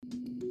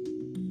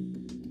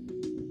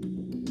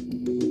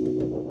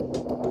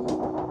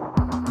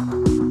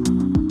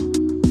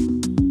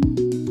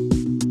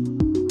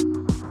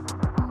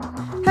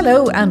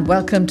Hello and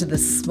welcome to the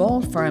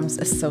Small Firms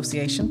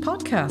Association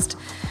podcast.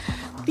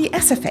 The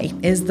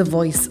SFA is the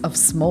voice of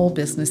small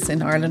business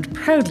in Ireland,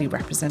 proudly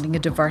representing a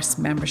diverse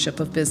membership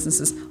of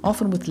businesses,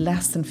 often with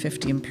less than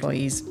 50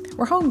 employees.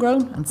 We're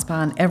homegrown and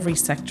span every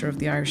sector of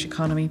the Irish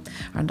economy,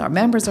 and our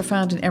members are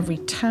found in every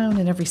town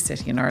and every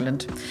city in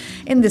Ireland.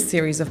 In this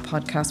series of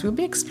podcasts, we'll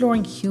be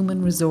exploring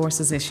human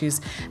resources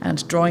issues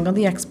and drawing on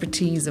the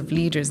expertise of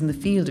leaders in the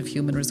field of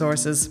human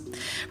resources.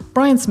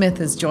 Brian Smyth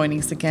is joining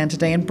us again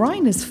today, and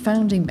Brian is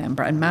founding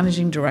member and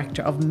managing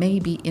director of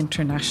Maybe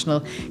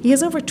International. He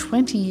has over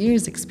 20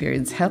 years'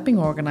 experience helping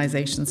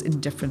organisations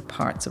in different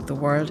parts of the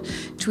world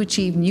to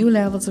achieve new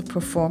levels of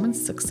performance,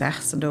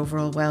 success and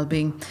overall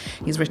well-being.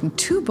 He's written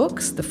 2 books.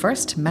 The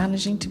first,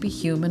 Managing to be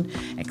Human,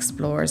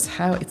 explores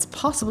how it's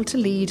possible to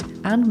lead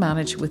and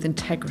manage with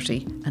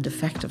integrity and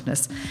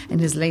effectiveness.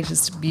 And his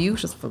latest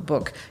beautiful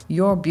book,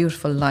 Your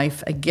Beautiful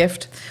Life, A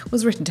Gift,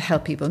 was written to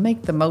help people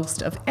make the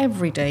most of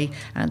every day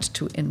and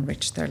to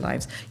enrich their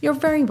lives. You're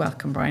very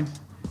welcome, Brian.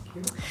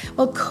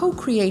 Well,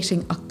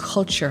 co-creating a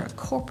culture, a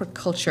corporate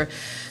culture,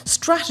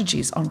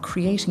 strategies on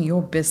creating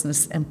your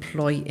business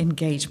employee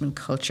engagement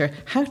culture,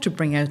 how to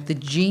bring out the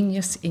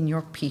genius in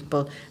your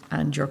people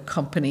and your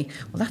company.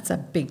 Well, that's a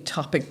big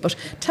topic, but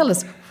tell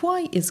us,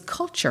 why is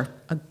culture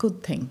a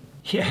good thing?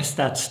 Yes,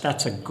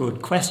 that's a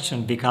good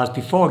question, because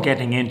before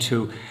getting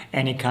into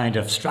any kind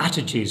of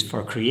strategies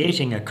for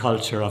creating a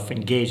culture of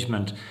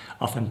engagement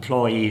of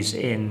employees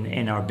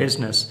in our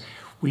business,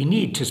 we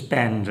need to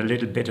spend a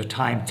little bit of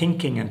time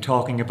thinking and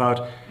talking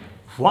about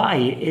why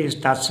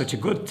is that such a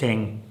good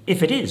thing,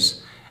 if it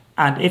is.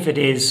 And if it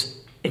is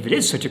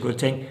such a good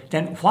thing,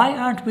 then why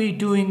aren't we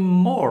doing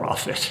more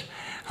of it?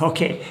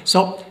 Okay,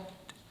 so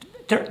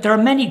there are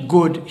many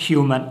good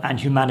human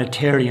and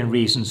humanitarian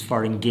reasons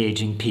for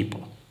engaging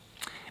people.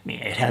 I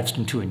mean, it helps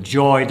them to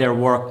enjoy their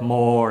work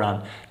more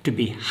and to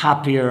be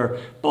happier,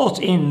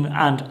 both in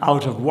and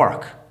out of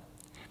work.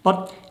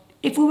 But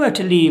if we were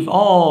to leave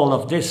all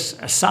of this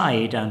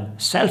aside and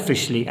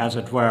selfishly, as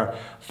it were,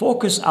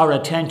 focus our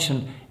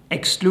attention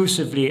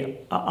exclusively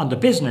on the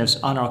business,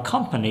 on our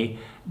company,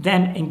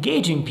 then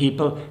engaging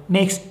people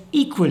makes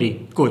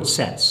equally good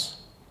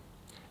sense.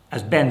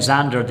 As Ben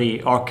Zander,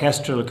 the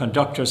orchestral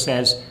conductor,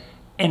 says,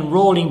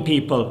 enrolling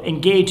people,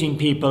 engaging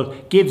people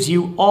gives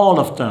you all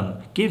of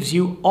them, gives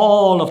you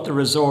all of the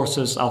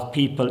resources of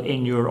people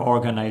in your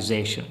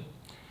organization.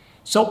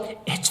 So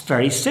it's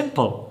very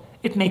simple.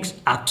 It makes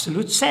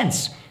absolute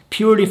sense,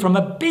 purely from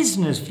a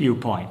business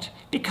viewpoint,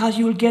 because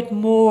you'll get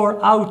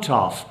more out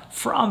of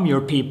from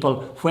your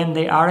people when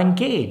they are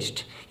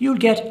engaged. You'll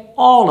get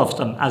all of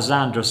them, as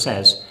Zander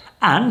says,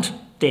 and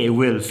they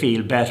will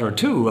feel better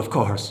too, of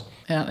course.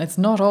 And it's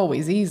not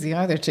always easy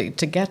either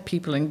to get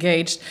people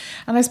engaged.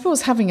 And I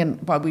suppose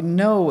we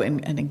know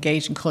an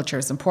engaging culture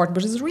is important,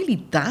 but is it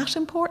really that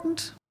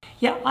important?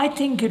 Yeah, I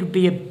think it would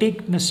be a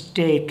big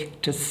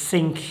mistake to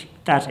think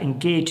that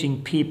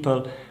engaging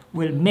people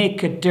will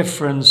make a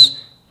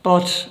difference,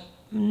 but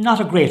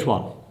not a great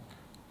one.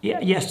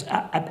 Yes,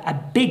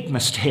 a big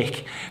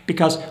mistake,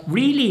 because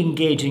really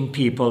engaging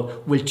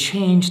people will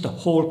change the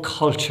whole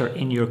culture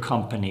in your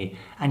company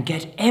and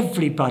get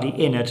everybody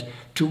in it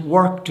to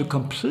work to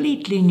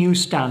completely new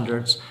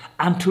standards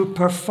and to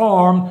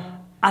perform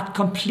at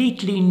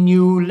completely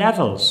new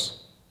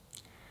levels.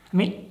 I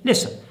mean,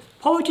 listen,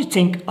 what would you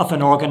think of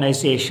an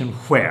organization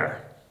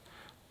where,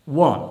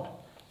 1,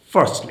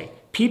 firstly,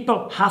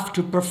 people have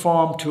to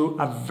perform to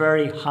a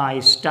very high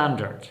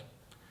standard.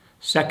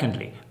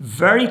 Secondly,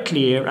 very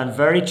clear and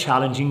very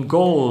challenging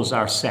goals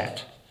are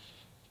set.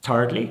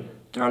 Thirdly,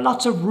 there are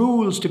lots of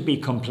rules to be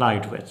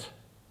complied with.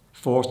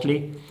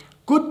 Fourthly,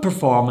 good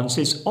performance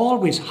is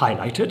always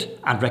highlighted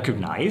and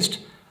recognised,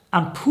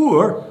 and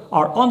poor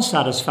or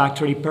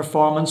unsatisfactory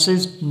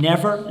performances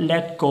never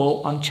let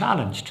go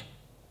unchallenged.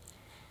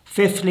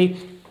 Fifthly,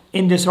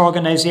 in this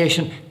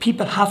organisation,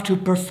 people have to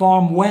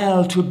perform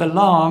well to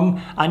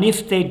belong, and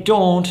if they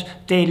don't,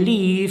 they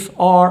leave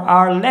or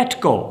are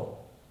let go.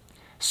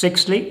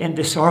 Sixthly, in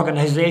this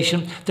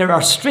organisation, there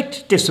are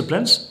strict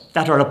disciplines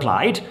that are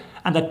applied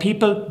and that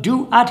people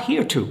do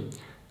adhere to.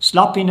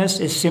 Sloppiness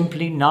is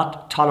simply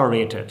not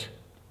tolerated.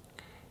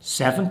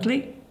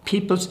 Seventhly,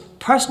 people's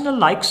personal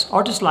likes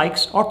or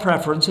dislikes or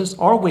preferences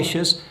or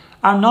wishes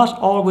are not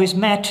always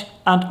met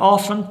and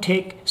often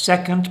take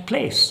second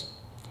place.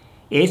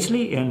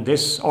 Eighthly, in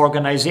this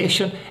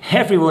organisation,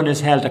 everyone is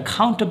held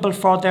accountable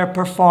for their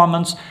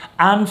performance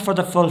and for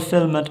the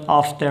fulfilment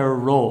of their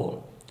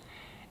role.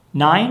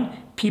 9,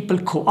 people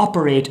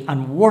cooperate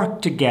and work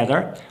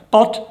together,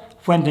 but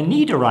when the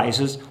need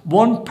arises,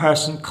 one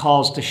person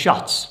calls the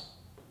shots.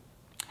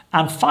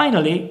 And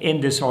finally,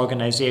 in this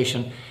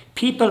organisation,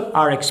 people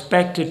are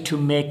expected to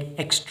make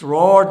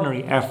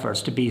extraordinary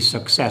efforts to be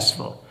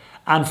successful,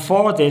 and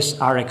for this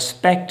are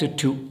expected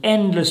to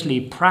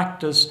endlessly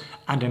practice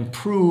and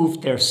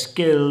improve their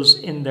skills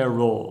in their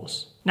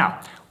roles.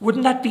 Now,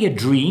 wouldn't that be a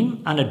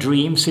dream and a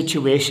dream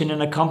situation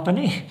in a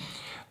company?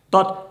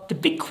 But the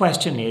big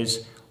question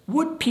is,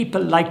 would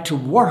people like to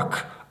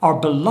work or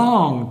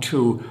belong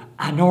to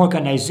an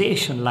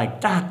organization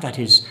like that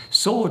is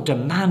so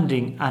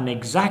demanding and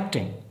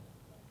exacting.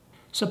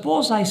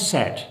 Suppose I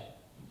said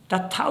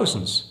that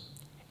thousands,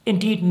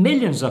 indeed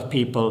millions of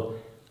people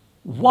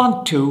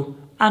want to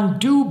and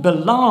do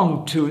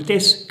belong to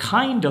this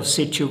kind of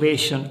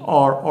situation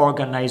or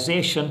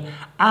organization,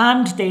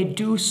 and they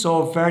do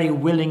so very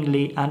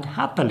willingly and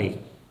happily.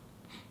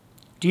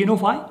 Do you know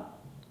why?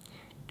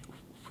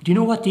 Do you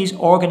know what these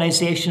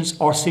organizations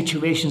or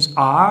situations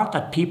are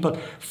that people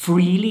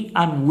freely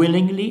and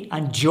willingly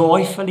and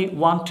joyfully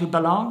want to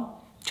belong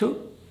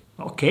to?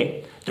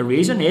 Okay, the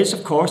reason is,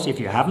 of course, if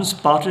you haven't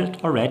spotted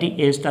it already,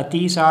 is that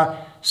these are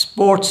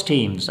sports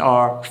teams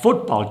or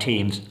football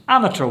teams,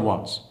 amateur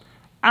ones,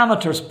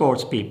 amateur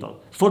sports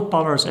people,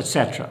 footballers,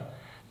 etc.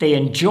 They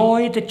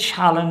enjoy the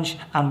challenge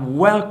and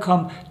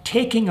welcome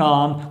taking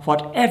on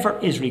whatever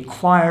is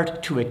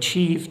required to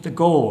achieve the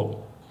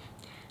goal.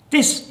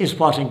 This is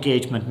what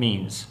engagement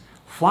means,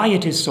 why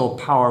it is so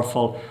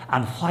powerful,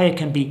 and why it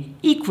can be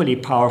equally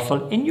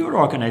powerful in your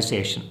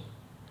organization.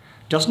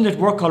 Doesn't it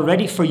work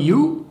already for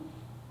you?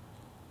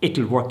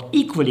 It'll work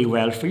equally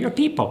well for your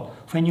people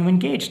when you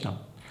engage them,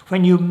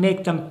 when you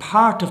make them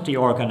part of the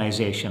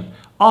organization,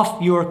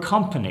 of your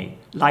company,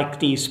 like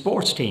these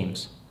sports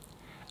teams.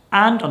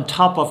 And on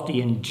top of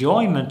the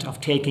enjoyment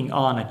of taking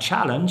on a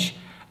challenge,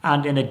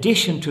 and in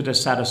addition to the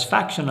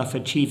satisfaction of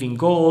achieving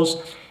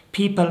goals,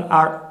 people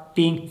are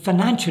being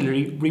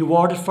financially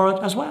rewarded for it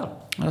as well.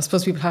 I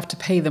suppose people have to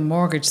pay the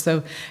mortgage,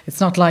 so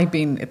it's not like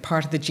being a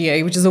part of the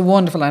GA, which is a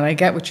wonderful, and I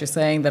get what you're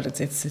saying, that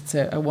it's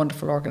a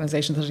wonderful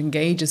organisation that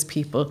engages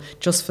people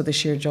just for the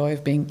sheer joy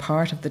of being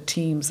part of the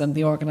teams and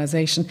the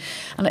organisation.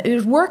 And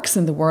it works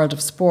in the world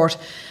of sport.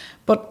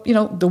 But, you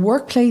know, the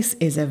workplace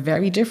is a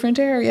very different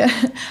area.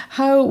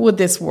 How would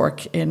this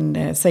work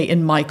in, say,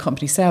 in my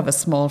company? Say I have a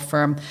small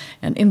firm,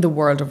 and in the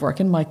world of work,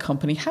 in my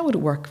company, how would it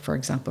work, for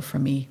example, for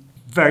me?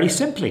 Very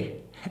simply.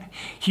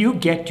 You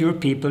get your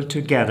people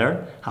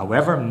together,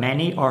 however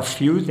many or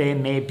few they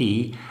may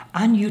be,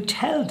 and you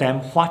tell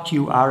them what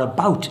you are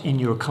about in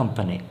your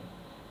company.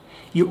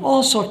 You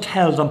also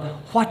tell them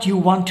what you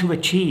want to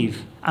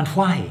achieve and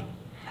why.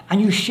 And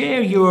you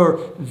share your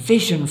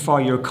vision for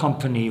your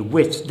company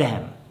with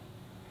them.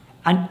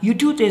 And you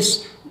do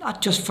this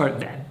not just for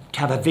them to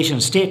have a vision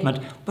statement,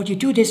 but you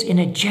do this in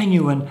a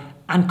genuine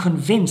and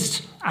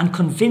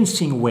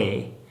convincing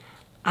way,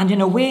 and in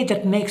a way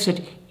that makes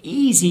it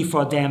easy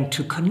for them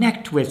to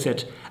connect with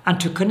it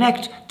and to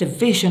connect the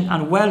vision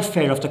and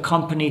welfare of the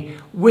company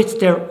with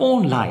their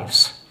own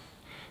lives.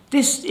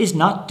 This is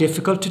not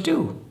difficult to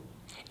do.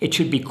 It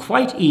should be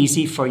quite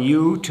easy for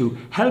you to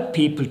help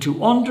people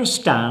to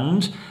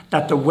understand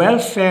that the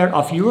welfare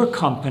of your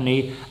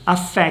company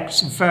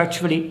affects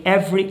virtually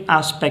every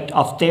aspect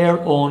of their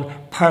own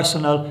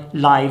personal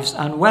lives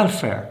and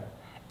welfare.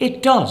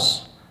 It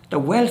does. The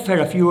welfare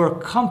of your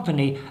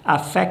company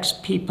affects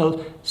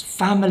people's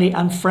family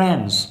and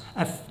friends,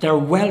 their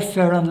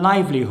welfare and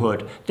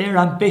livelihood, their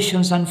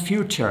ambitions and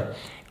future,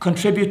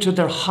 contribute to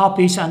their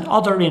hobbies and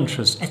other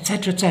interests,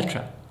 etc.,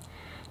 etc.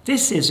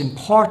 This is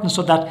important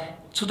so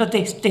that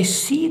they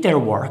see their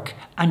work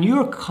and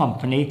your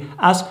company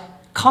as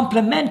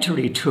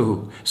complementary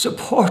to,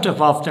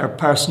 supportive of their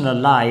personal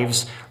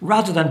lives,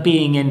 rather than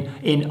being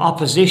in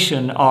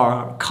opposition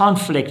or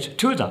conflict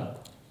to them.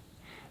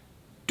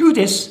 Do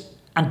this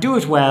and do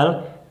it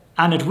well,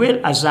 and it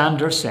will, as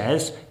Xander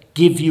says,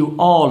 give you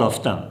all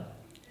of them.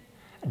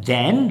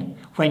 Then,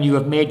 when you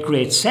have made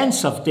great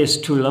sense of this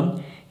to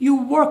them,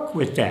 you work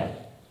with them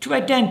to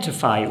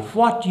identify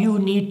what you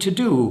need to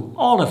do,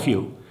 all of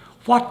you,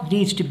 what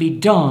needs to be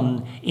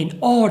done in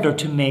order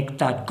to make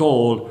that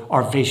goal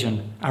or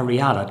vision a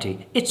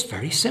reality. It's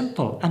very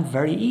simple and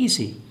very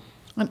easy.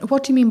 And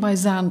what do you mean by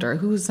Xander?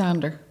 Who is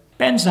Xander?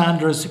 Ben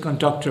Xander is the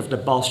conductor of the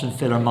Boston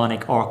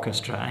Philharmonic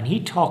Orchestra, and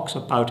he talks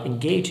about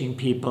engaging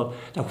people,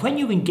 that when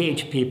you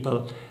engage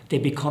people, they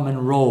become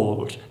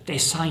enrolled, they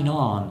sign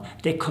on,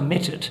 they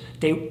committed,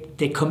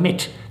 they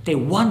commit, they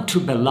want to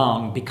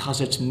belong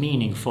because it's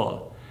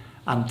meaningful.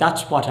 And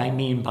that's what I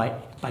mean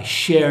by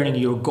sharing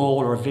your goal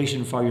or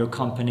vision for your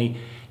company.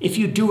 If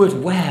you do it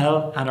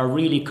well and are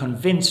really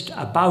convinced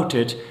about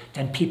it,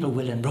 then people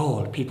will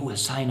enroll, people will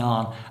sign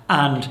on,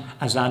 and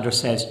as Xander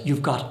says,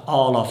 you've got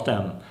all of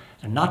them.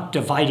 And not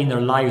dividing their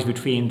lives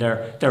between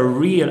their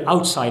real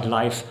outside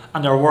life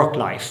and their work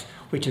life,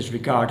 which is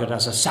regarded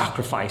as a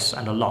sacrifice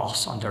and a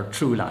loss on their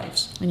true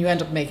lives. And you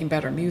end up making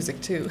better music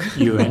too.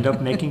 You end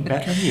up making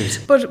better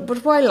music.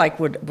 But why,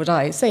 would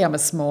I, say I'm a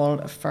small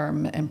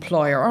firm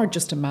employer or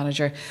just a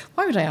manager,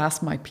 why would I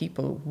ask my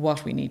people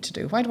what we need to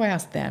do? Why do I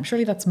ask them?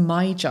 Surely that's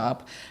my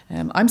job.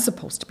 I'm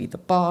supposed to be the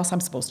boss.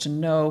 I'm supposed to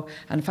know.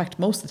 And in fact,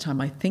 most of the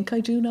time I think I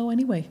do know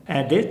anyway.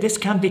 This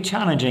can be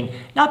challenging,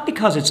 not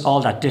because it's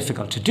all that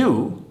difficult to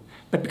do,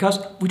 but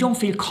because we don't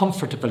feel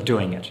comfortable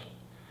doing it.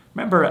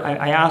 Remember,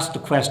 I asked the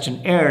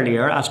question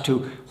earlier as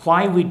to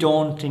why we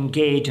don't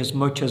engage as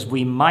much as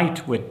we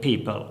might with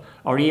people,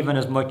 or even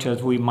as much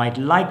as we might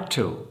like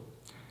to.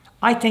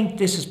 I think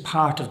this is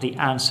part of the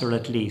answer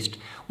at least.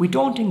 We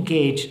don't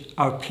engage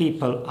our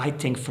people, I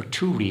think, for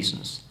two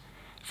reasons.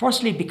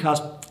 Firstly,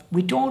 because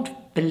we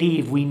don't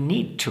believe we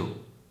need to.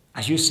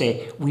 As you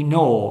say, we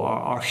know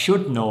or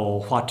should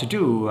know what to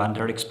do and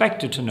are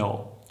expected to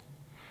know.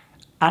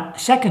 And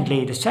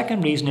secondly, the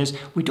second reason is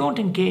we don't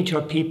engage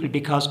our people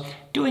because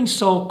doing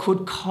so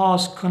could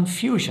cause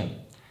confusion.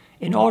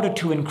 In order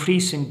to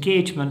increase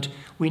engagement,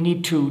 we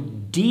need to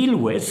deal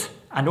with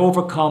and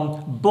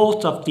overcome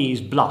both of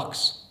these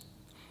blocks.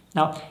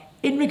 Now,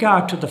 in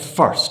regard to the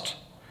first,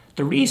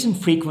 the reason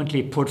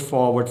frequently put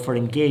forward for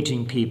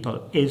engaging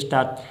people is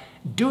that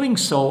doing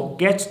so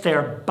gets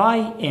their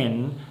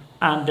buy-in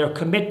and their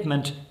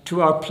commitment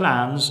to our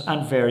plans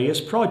and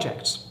various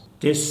projects.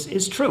 This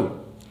is true,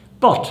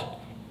 but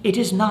it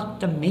is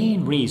not the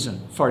main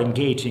reason for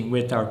engaging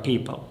with our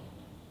people.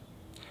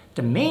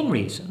 The main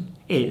reason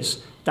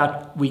is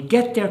that we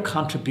get their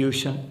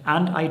contribution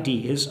and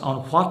ideas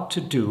on what to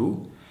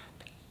do,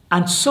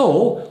 and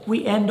so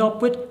we end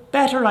up with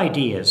better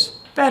ideas,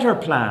 better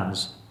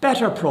plans,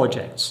 better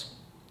projects.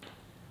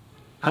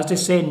 As they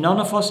say, none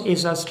of us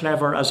is as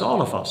clever as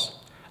all of us,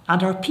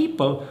 and our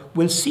people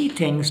will see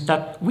things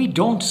that we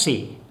don't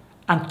see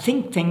and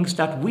think things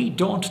that we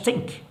don't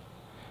think.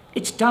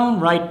 It's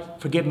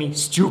downright, forgive me,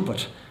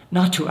 stupid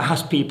not to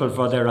ask people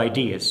for their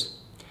ideas.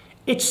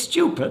 It's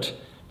stupid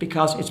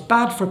because it's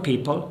bad for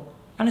people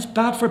and it's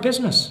bad for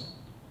business.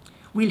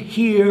 We'll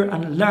hear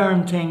and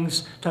learn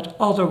things that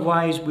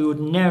otherwise we would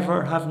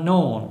never have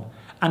known,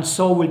 and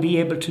so we'll be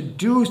able to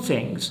do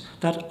things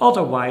that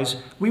otherwise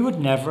we would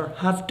never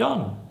have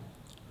done.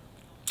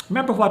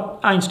 Remember what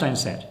Einstein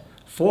said,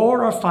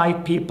 4 or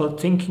 5 people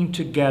thinking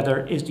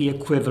together is the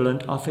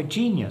equivalent of a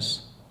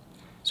genius.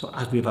 So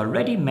as we've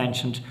already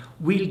mentioned,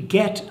 we'll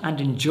get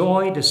and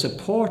enjoy the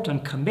support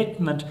and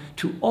commitment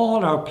to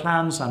all our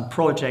plans and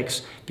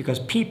projects because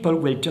people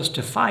will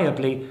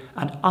justifiably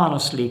and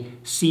honestly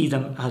see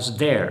them as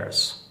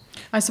theirs.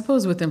 I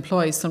suppose with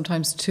employees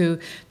sometimes too,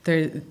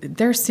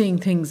 they're seeing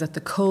things at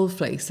the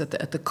coalface,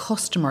 at the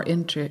customer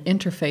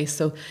interface.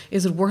 So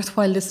is it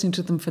worthwhile listening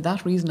to them for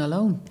that reason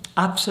alone?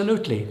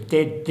 Absolutely.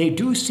 They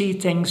do see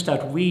things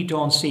that we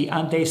don't see,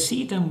 and they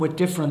see them with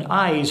different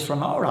eyes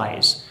from our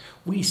eyes.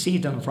 We see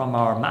them from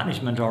our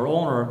management, our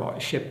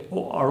ownership,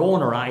 our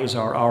owner eyes,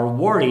 or our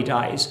worried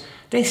eyes.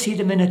 They see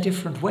them in a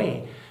different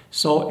way.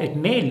 So it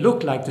may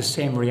look like the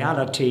same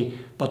reality,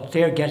 but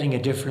they're getting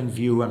a different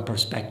view and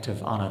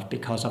perspective on it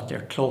because of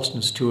their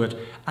closeness to it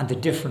and the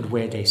different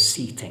way they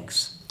see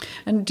things.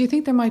 And do you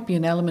think there might be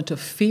an element of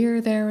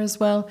fear there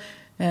as well,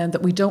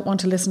 that we don't want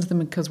to listen to them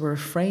because we're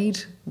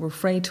afraid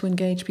to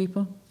engage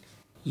people?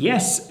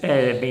 Yes,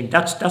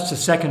 that's the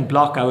second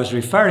block I was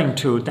referring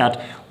to,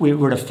 that we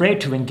were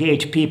afraid to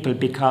engage people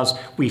because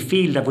we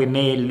feel that we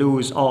may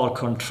lose all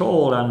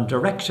control and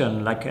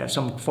direction, like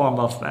some form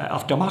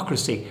of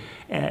democracy.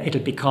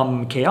 It'll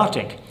become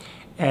chaotic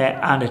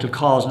and it'll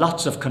cause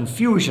lots of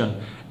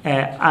confusion,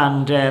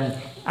 and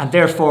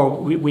therefore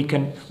we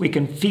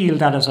can feel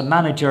that as a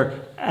manager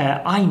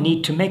I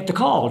need to make the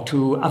call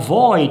to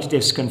avoid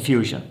this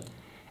confusion,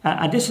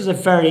 and this is a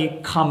very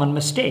common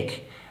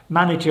mistake.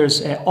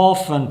 Managers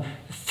often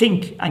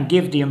think and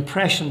give the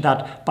impression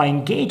that by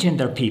engaging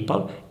their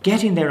people,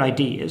 getting their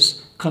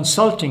ideas,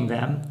 consulting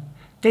them,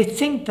 they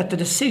think that the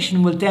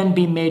decision will then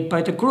be made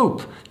by the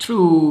group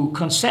through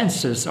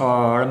consensus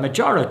or a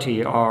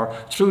majority or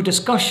through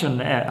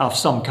discussion of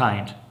some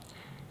kind.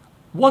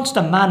 Once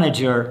the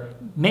manager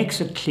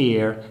makes it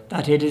clear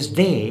that it is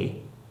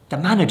they, the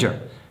manager,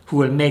 who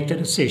will make the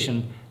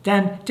decision,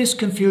 then this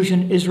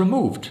confusion is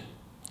removed.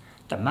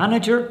 The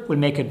manager will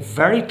make it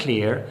very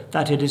clear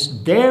that it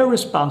is their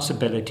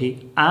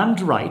responsibility and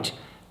right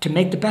to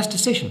make the best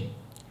decision,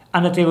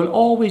 and that they will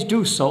always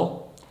do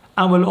so,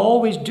 and will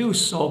always do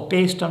so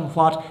based on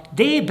what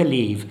they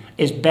believe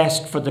is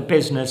best for the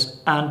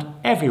business and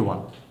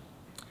everyone.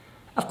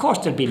 Of course,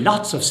 there'll be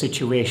lots of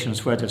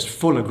situations where there's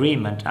full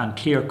agreement and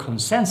clear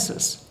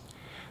consensus,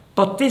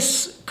 but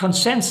this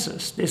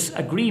consensus, this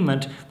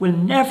agreement, will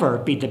never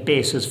be the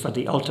basis for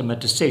the ultimate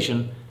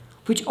decision,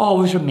 which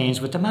always remains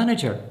with the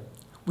manager.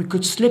 We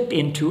could slip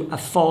into a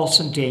false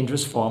and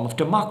dangerous form of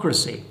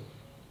democracy.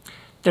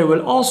 There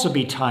will also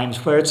be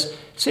times where it's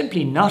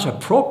simply not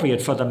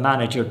appropriate for the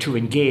manager to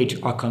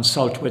engage or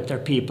consult with their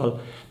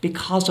people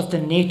because of the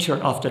nature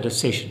of the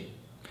decision.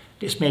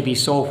 This may be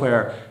so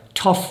where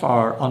tough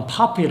or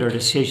unpopular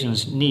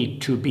decisions need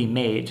to be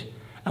made,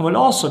 and will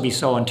also be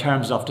so in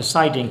terms of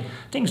deciding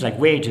things like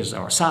wages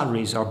or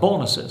salaries or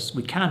bonuses.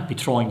 We can't be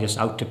throwing this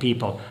out to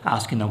people,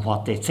 asking them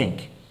what they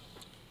think.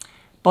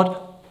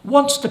 But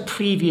once the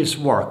previous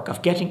work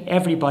of getting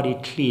everybody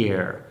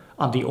clear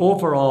on the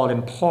overall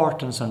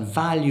importance and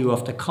value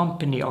of the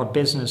company or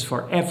business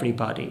for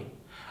everybody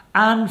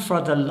and for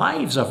the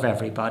lives of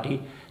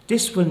everybody,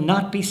 this will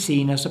not be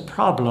seen as a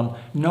problem,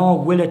 nor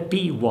will it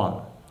be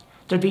one.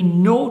 There'll be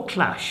no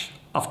clash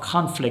of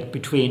conflict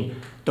between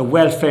the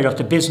welfare of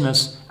the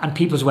business and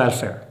people's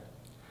welfare.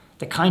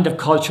 The kind of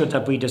culture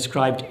that we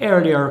described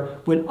earlier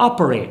will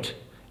operate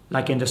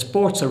like in the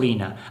sports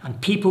arena,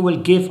 and people will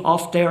give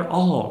of their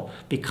all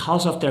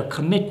because of their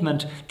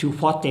commitment to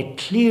what they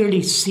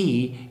clearly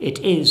see it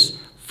is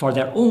for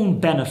their own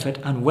benefit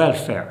and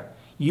welfare.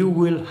 You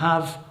will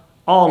have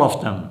all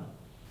of them.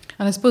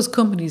 And I suppose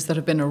companies that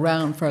have been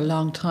around for a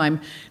long time,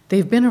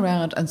 they've been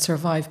around and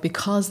survived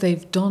because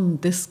they've done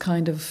this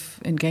kind of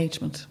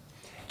engagement.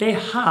 They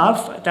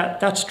have,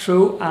 that's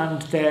true,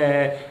 and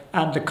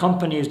the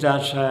companies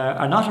that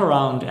are not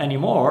around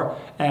anymore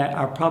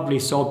are probably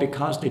so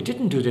because they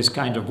didn't do this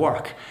kind of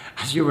work.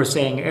 As you were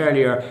saying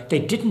earlier, they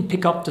didn't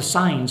pick up the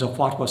signs of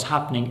what was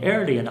happening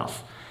early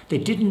enough. They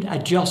didn't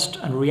adjust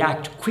and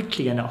react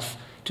quickly enough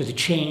to the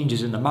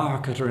changes in the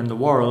market or in the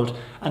world,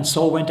 and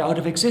so went out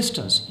of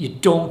existence. You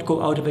don't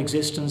go out of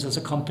existence as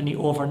a company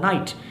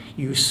overnight.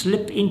 You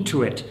slip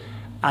into it.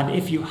 And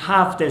if you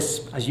have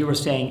this, as you were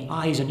saying,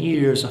 eyes and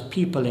ears of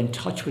people in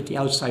touch with the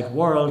outside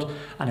world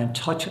and in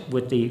touch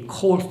with the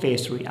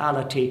cold-faced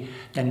reality,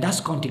 then that's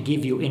going to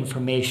give you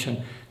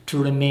information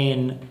to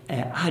remain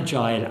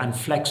agile and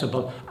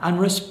flexible and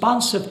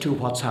responsive to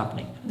what's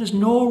happening. There's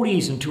no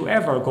reason to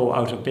ever go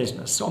out of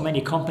business. So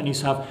many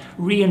companies have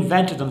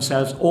reinvented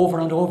themselves over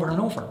and over and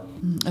over.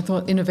 I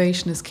thought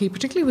innovation is key,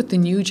 particularly with the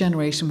new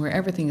generation where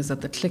everything is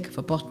at the click of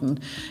a button.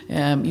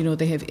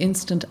 They have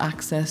instant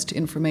access to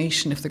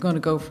information. If they're going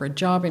to go for a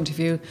job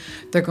interview,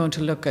 they're going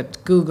to look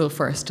at Google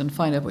first and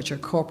find out what your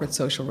corporate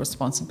social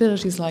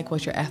responsibility is like,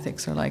 what your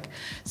ethics are like.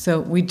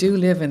 So we do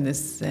live in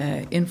this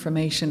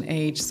information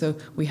age, so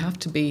we have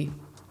to be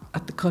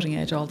at the cutting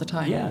edge all the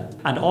time. Yeah,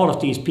 and all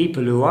of these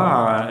people who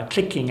are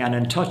clicking and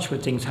in touch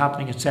with things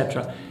happening,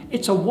 etc.,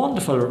 it's a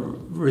wonderful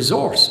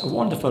resource, a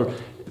wonderful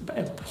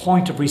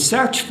point of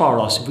research for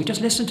us if we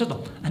just listen to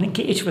them and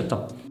engage with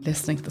them.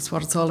 Listening, that's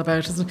what it's all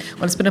about, isn't it?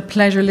 Well, it's been a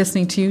pleasure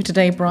listening to you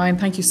today, Brian.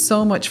 Thank you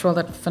so much for all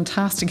that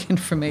fantastic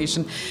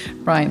information.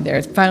 Brian there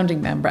is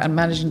founding member and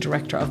managing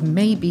director of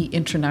Maybe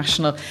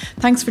International.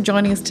 Thanks for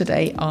joining us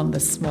today on the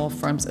Small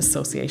Firms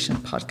Association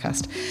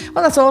podcast.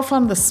 Well, that's all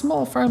from the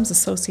Small Firms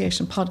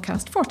Association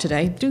podcast for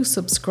today. Do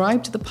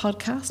subscribe to the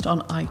podcast on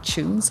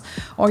iTunes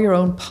or your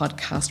own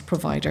podcast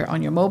provider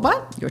on your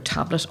mobile, your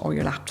tablet or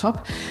your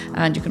laptop.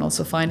 And you can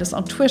also find us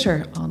on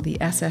Twitter, on the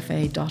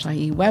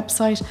SFA.ie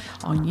website,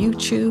 on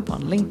YouTube,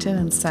 on LinkedIn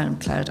and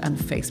SoundCloud and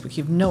Facebook.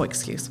 You've no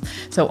excuse.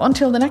 So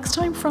until the next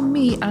time, from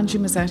me, Angie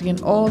Mazzetti, and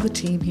all the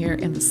team here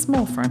in the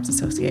Small Firms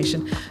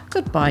Association,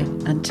 goodbye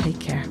and take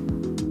care.